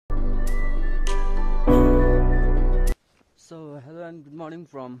So hello and good morning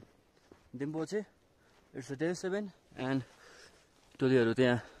from Dingboche. It's a day 7 and टोलीहरु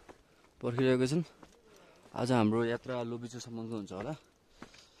त्यहाँ पर्खिरहेको छन्। आज हाम्रो यात्रा लोबिचोसम्मको हुन्छ होला।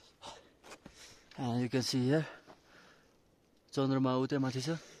 And you can see here चन्द्रमा उतै माथि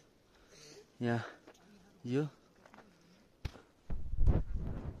छ। यहाँ यो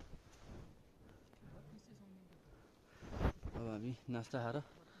अब हामी नास्ता खाएर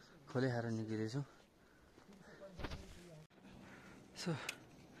खोले खाएर निक्लिरहेछौँ। So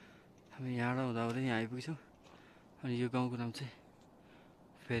हामी यहाँबाट हुँदा हुँदै यहाँ आइपुग्छौँ। अनि यो गाउँको नाम चाहिँ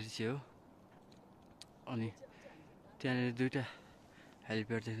फेरिचे हो। अनि त्यहाँनिर दुईटा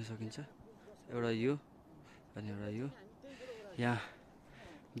हेलिप्याड देख्न सकिन्छ। एउटा यो अनि एउटा यो। यहाँ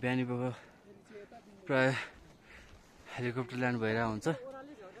बिहानी पख प्राय हेलिकप्टर ल्यान्ड भइरहेको हुन्छ।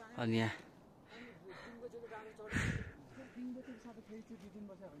 अनि यहाँ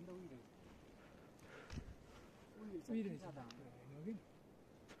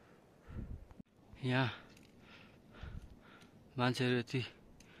यहाँ मान्छेहरू यति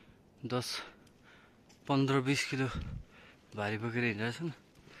 10-15-20 किलो भारी बोकेर हिँडिरहेछन्।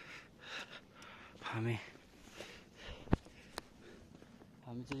 हामी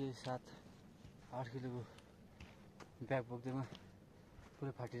चाहिँ 7-8 किलोको ब्याग बोक्दैमा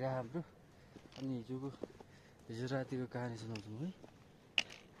पुरै फाटिरहेको हाम्रो। अनि हिजो रातिको कहानी सुनाउँछौँ है।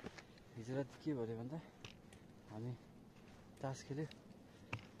 हिजो राति के भयो भन्दा हामी तास खेलेर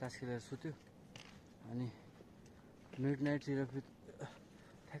सुत्यो। अनि मिडनाइटतिर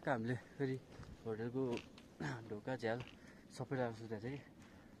ठ्याक्क हामीले फेरि होटलको ढोका झ्याल सबै लगाएर सुतेको थियो कि।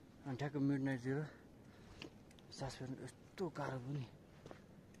 अनि ठ्याक्क मिडनाइटतिर सास फेर्नु यस्तो गाह्रो पनि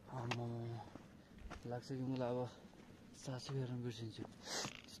लाग्छ कि मलाई अब सास फेर्नु बिर्सिन्छु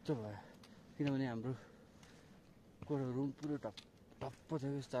त्यस्तो भयो। किनभने हाम्रो रुम पुरो ढप्प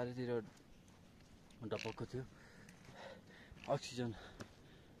थियो, चारैतिर ढपक्क थियो। अक्सिजन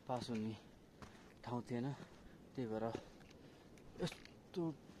पास हुने ठाउँ थिएन, त्यही भएर यस्तो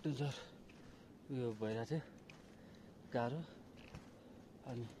डेन्जर उयो भइरहेको थियो, गाह्रो।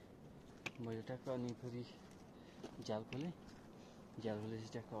 अनि मैले ट्याक्क अनि फेरि झ्याल खोलेपछि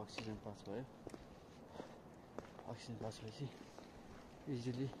ट्याक्क अक्सिजन पास भयो। अक्सिजन पास भएपछि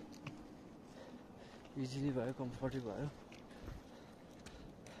इजिली भयो, कम्फर्टेबल भयो।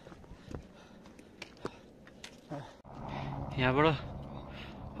 यहाँबाट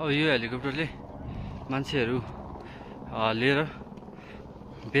अब यो हेलिकप्टरले मान्छेहरू लिएर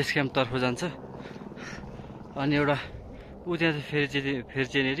बेस क्याम्पतर्फ जान्छ। अनि एउटा ऊ त्यहाँ चाहिँ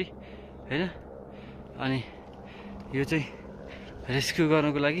फेरिचेनेरी होइन। अनि यो चाहिँ रेस्क्यु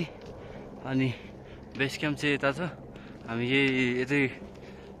गर्नको लागि। अनि बेस क्याम्प चाहिँ यता छ, हामी यतै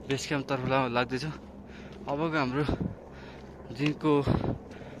बेस क्याम्पतर्फ लाग्दैछौँ। अबको हाम्रो दिनको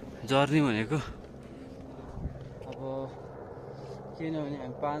जर्नी भनेको अब किन भने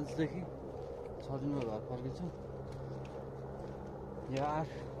हामी 5देखि 6 दिनमा घर फर्किन्छौँ। यो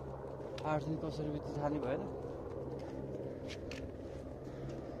 8 दिन कसरी बित्यो थाहा नै भएन।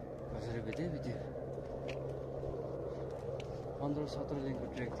 कसरी बित्यो 15-17 दिनको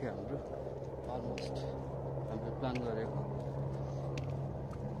ट्रेक थियो हाम्रो अलमोस्ट हामीले प्लान गरेको।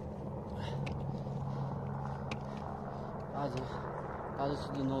 आज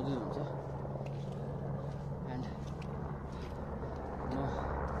सुधि 9 दिन हुन्छ। एन्ड म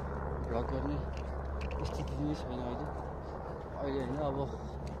भ्लग गर्ने स्थितिमै छैन अहिले होइन।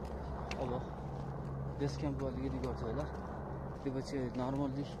 अब बेस क्याम्पको अलिकति गर्छु होला। त्यो पछि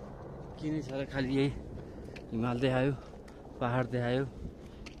नर्मल्ली के नै छ र खालि यही हिमाल देखायो, पहाड देखायो,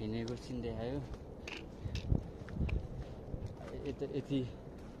 हिँडेको सिन देखायो। यति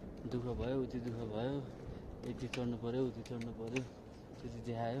दुःख भयो, उति दुःख भयो, यति चढ्नु पऱ्यो, उति चढ्नु पऱ्यो, त्यति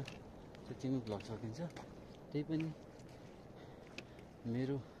देखायो। त्यतिमै भ्लग सकिन्छ। त्यही पनि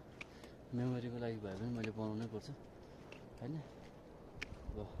मेरो मेमोरीको लागि भए पनि मैले बनाउनै पर्छ होइन।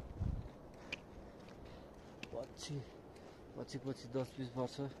 अब पछि 10-20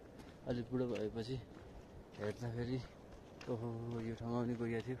 वर्ष अलिक बुढो भएपछि हेर्दाखेरि ओहो यो ठाउँमा पनि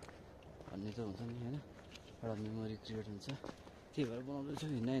गएको थियो भन्ने त हुन्छ नि होइन। एउटा मेमोरी क्रिएट हुन्छ। त्यही भएर बनाउँदैछु।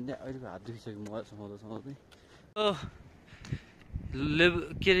 हिँड्दा अहिलेको हात दुखिसक्यो मोबाइल समाउँदै।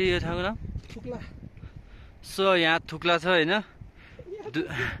 के अरे यो ठाउँको नाम थुक्ला। सो यहाँ थुक्ला छ होइन।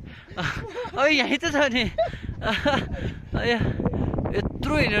 यहीँ त छ नि।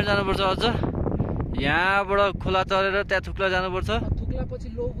 यत्रो हिँडेर जानुपर्छ अझ। यहाँबाट खोला तरेर त्यहाँ थुक्ला जानुपर्छ।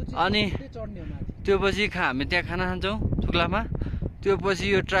 अनि त्यो पछि हामी त्यहाँ खाना खान्छौँ थुक्लामा। त्यो पछि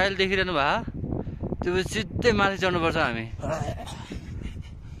यो ट्रायल देखिरहनु भयो, त्यो पछि सिधै माथि चढ्नुपर्छ हामी।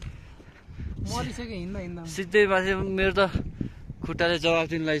 सिधै माथि। मेरो त खुट्टाले जवाब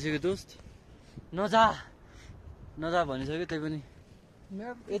दिनु लागिसक्यो दोस्त। नजा नजा भनिसक्यो त्यही पनि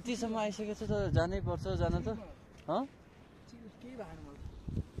यतिसम्म आइसकेको छ त जानै पर्छ जान त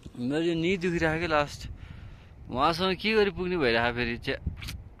मेरो यो नि दुखिरहेको क्या लास्ट उहाँसँग के गरी पुग्ने भइरहेको फेरि चाहिँ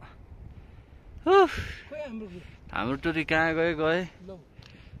हाम्रो टोली कहाँ गए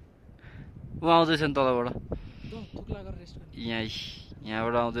ऊ आउँदैछ नि तलबाट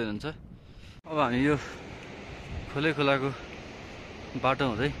यहाँबाट आउँदै हुन्छ अब हामी यो खोलाको बाटो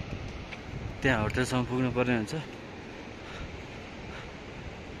हुँदै त्यहाँ होटलसम्म पुग्नु पर्ने हुन्छ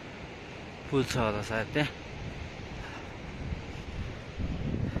पुल छ होला सायद त्यहाँ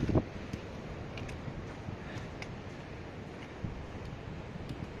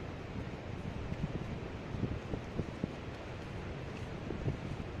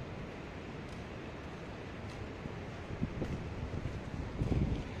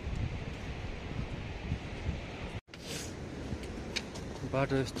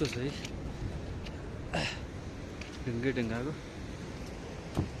बाटो यस्तो छ है ढुङ्गाको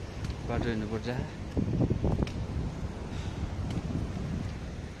बाटो हिँड्नुपर्छ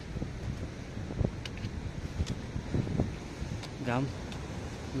घाम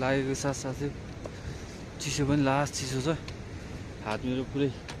लागेको साथसाथै चिसो पनि लास्ट चिसो छ हात मेरो पुरै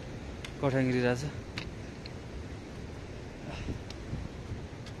कठाङ्गिरहेछ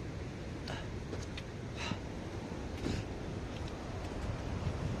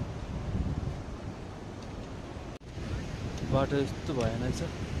बाटो यस्तो भएन छ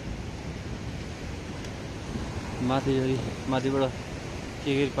माथिबाट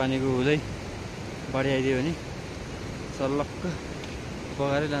के पानीको हुँदै बाढी आइदियो भने सल्लक्क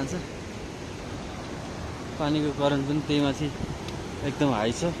बगारै लान्छ पानीको करेन्ट पनि त्यही माथि एकदम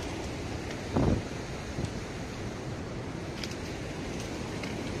हाई छ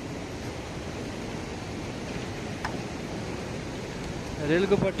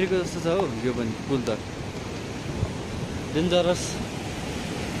रेलको पट्टीको जस्तो छ हो यो पनि पुल त डेन्जरस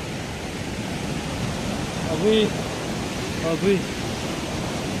अबुई अब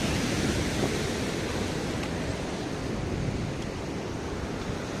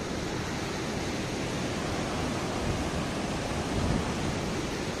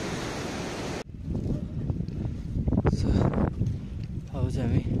चाहिँ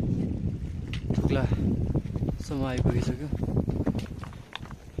हामी थुक्लासम्म आइपुगिसक्यौँ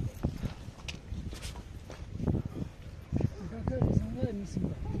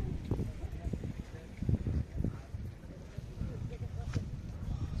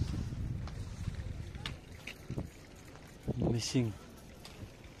मिसिङ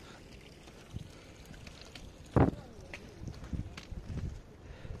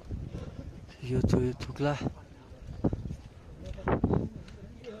यो थुक्ला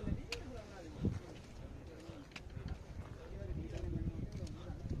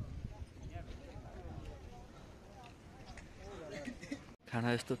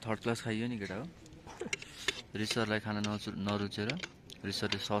खाना यस्तो थर्ड क्लास खाइयो नि केटा हो रिसरलाई खाना नरुचेर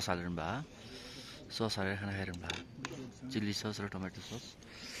रिसरले सस हालेर भए सस हालेर खाना खाएर भए चिल्ली सस र टमाटो सस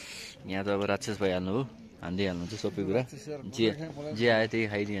यहाँ त अब राक्षस भइहाल्नु हो हानिदिइहाल्नुहुन्छ सबै कुरा जे आयो त्यही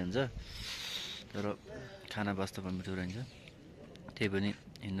खाइदिइहाल्छ तर खाना वास्तवमा मिठो रहन्छ त्यही पनि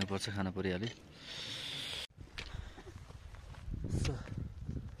हिँड्नुपर्छ खाना परिहाल्यो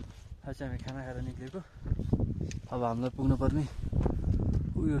आज चाहिँ हामी खाना खाएर निक्लेको अब हामीलाई पुग्नुपर्ने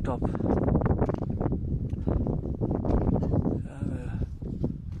उयो टप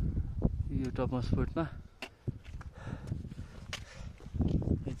यो टपमा स्पोर्टमा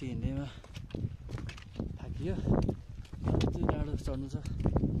यति हिँड्दैमा थाकियो त्यो डाँडो चढ्नु छ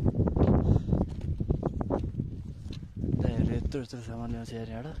दाइहरू यत्रो सामान ल्याउँछ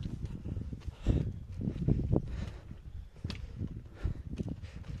यहाँबाट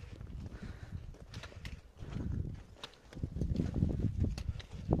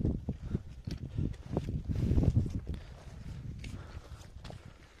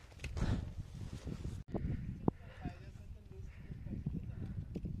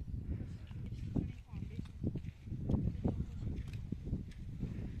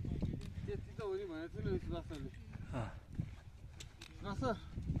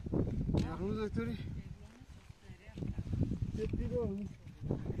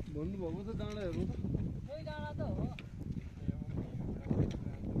भन्नुभएको त डाँडा हेर्नु त डाँडा त हो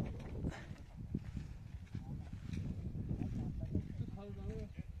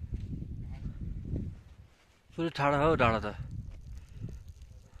पुरै ठाडा हो डाँडा त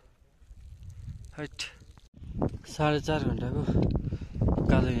हैट 4.5 घन्टाको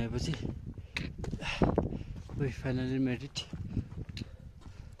कालो हिँडेपछि we finally made it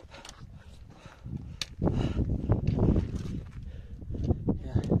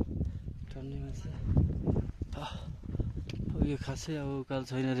yeah turning यो खासै अब उकालो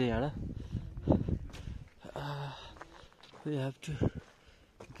छैन रे यहाँ we have to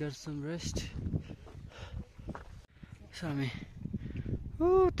get some rest so हामी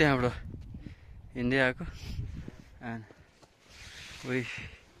त्यहाँबाट हिँड्दै आएको and we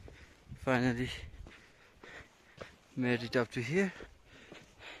finally made it up to here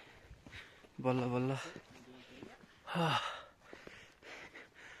बल्ल बल्ल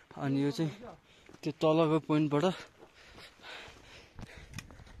अनि यो चाहिँ त्यो तलको पोइन्टबाट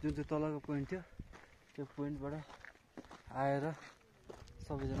जुन चाहिँ तलको पोइन्ट थियो त्यो पोइन्टबाट आएर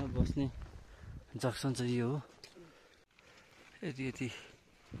सबैजना बस्ने जक्सन चाहिँ यो हो यति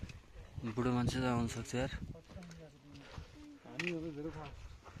बुढो मान्छे त आउनु सक्छ यार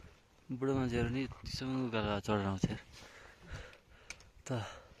बुढो मान्छेहरू नि यतिसम्म उकालो चढेर आउँछ यार त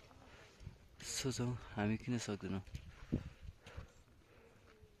सोचौँ हामी किन सक्दैनौँ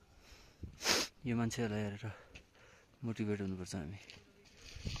यो मान्छेहरूलाई हेरेर मोटिभेट हुनुपर्छ हामी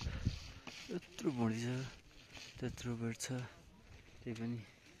यत्रो भुँडी छ त्यत्रो वेट छ त्यही पनि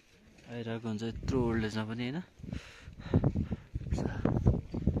आइरहेको हुन्छ यत्रो ओल्ड एजमा पनि होइन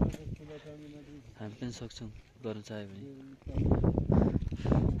हामी पनि सक्छौँ गर्न चाह्यो भने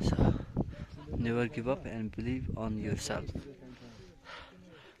so never give up and believe on yourself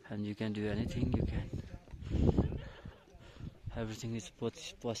and you can do anything you can everything is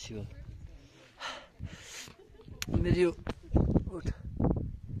possible मेरो यो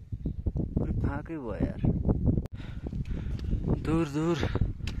फाँकै भयो यार दूर दूर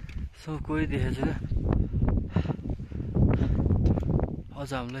सब कोही देखेको छैन अझ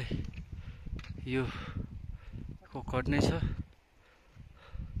हामीलाई यो कट नै छ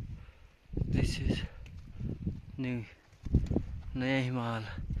दिस इज नयाँ हिमाल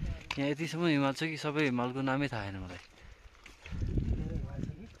यहाँ यतिसम्म हिमाल छ कि सबै हिमालको नामै थाहा छैन मलाई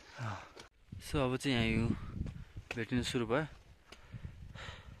सो अब चाहिँ यहाँ हिउँ भेटिनु सुरु भयो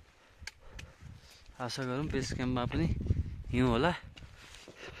आशा गरौँ बेस क्याम्पमा पनि हिउँ होला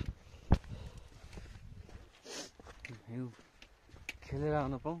हिउँ खेलेर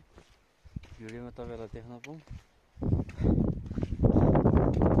आउन पाऊँ भिडियोमा तपाईँलाई देख्न पाऊँ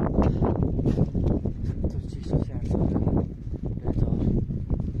चिसो स्याहार छ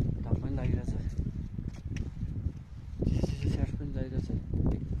घाम पनि लागिरहेछ चिसो स्याहार पनि लागिरहेछ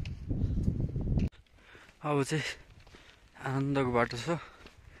अब चाहिँ आनन्दको बाटो छ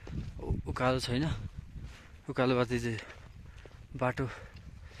उकालो छैन उकालो बाटो चाहिँ बाटो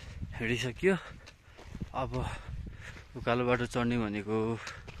हिँडिसक्यो अब उकालो बाटो चढ्ने भनेको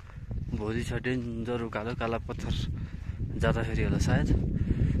भोलि छ डेन्जर उकालो काला पत्थर जाँदाखेरि होला सायद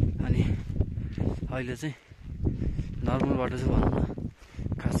अनि अहिले चाहिँ नर्मल बाटो चाहिँ भनौँ न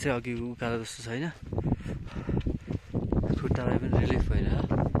खासै अघि उकालो जस्तो छैन खुट्टालाई पनि रिलिफ भएन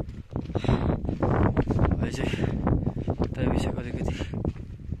अहिले चाहिँ त्यही विषय अलिकति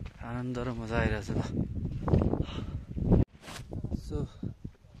आनन्द र मजा आइरहेछ ल सो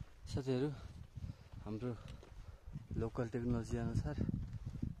साथीहरू हाम्रो लोकल टेक्नोलोजी अनुसार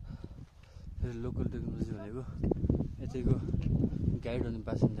लोकल टेक्नोलोजी भनेको यतैको गाइड हुने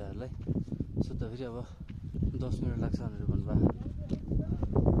प्यासेन्जरहरूलाई सोद्धाखेरि अब 10 मिनट लाग्छ भनेर भन्नुभयो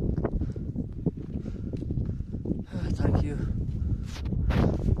थ्याङ्क यू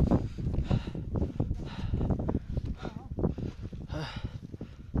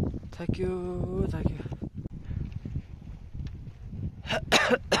Thank you.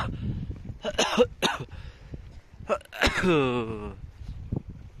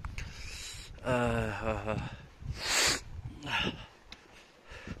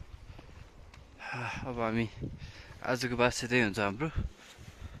 अब हामी आजको बास चाहिँ त्यही हुन्छ हाम्रो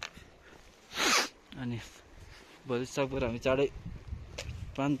अनि भोलि सकभर हामी चाँडै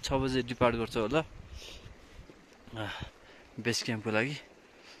 5-6 बजे डिपार्ट गर्छ होला बेस क्याम्पको लागि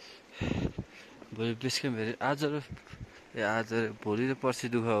भोलि बेस क्याम्प हेरे आज भोलि र पर्सि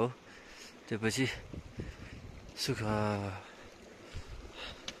दुःख हो त्यसपछि सुख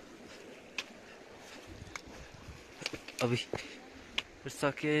अभी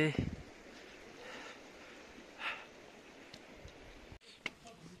सके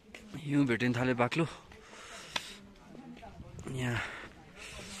हिउँ भेटिन थाले बाक्लो यहाँ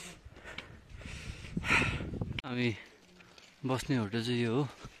हामी बस्ने होटल चाहिँ यो हो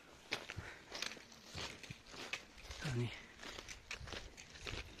अनि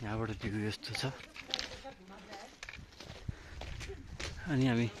यहाँबाट भ्यू यस्तो छ अनि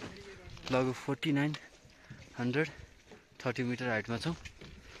हामी लगभग 4930 मिटर हाइटमा छौँ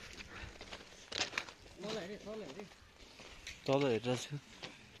तल हेरेर छु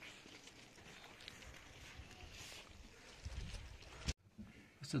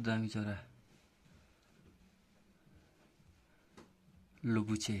कस्तो दामी चरा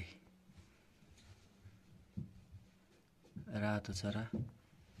लोबुचे रातो चरा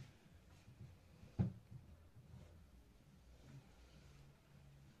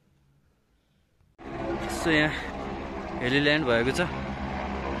सो यहाँ हेलिल्यान्ड भएको छ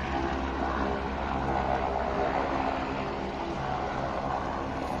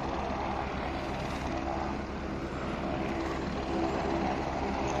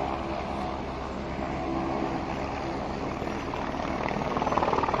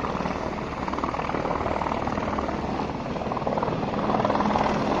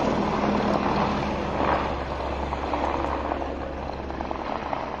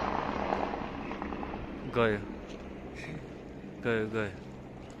गयो गयो गयो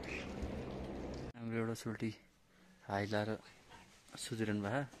हाम्रो एउटा सोल्टी हाई लाएर सुतिरहनु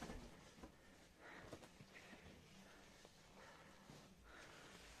भयो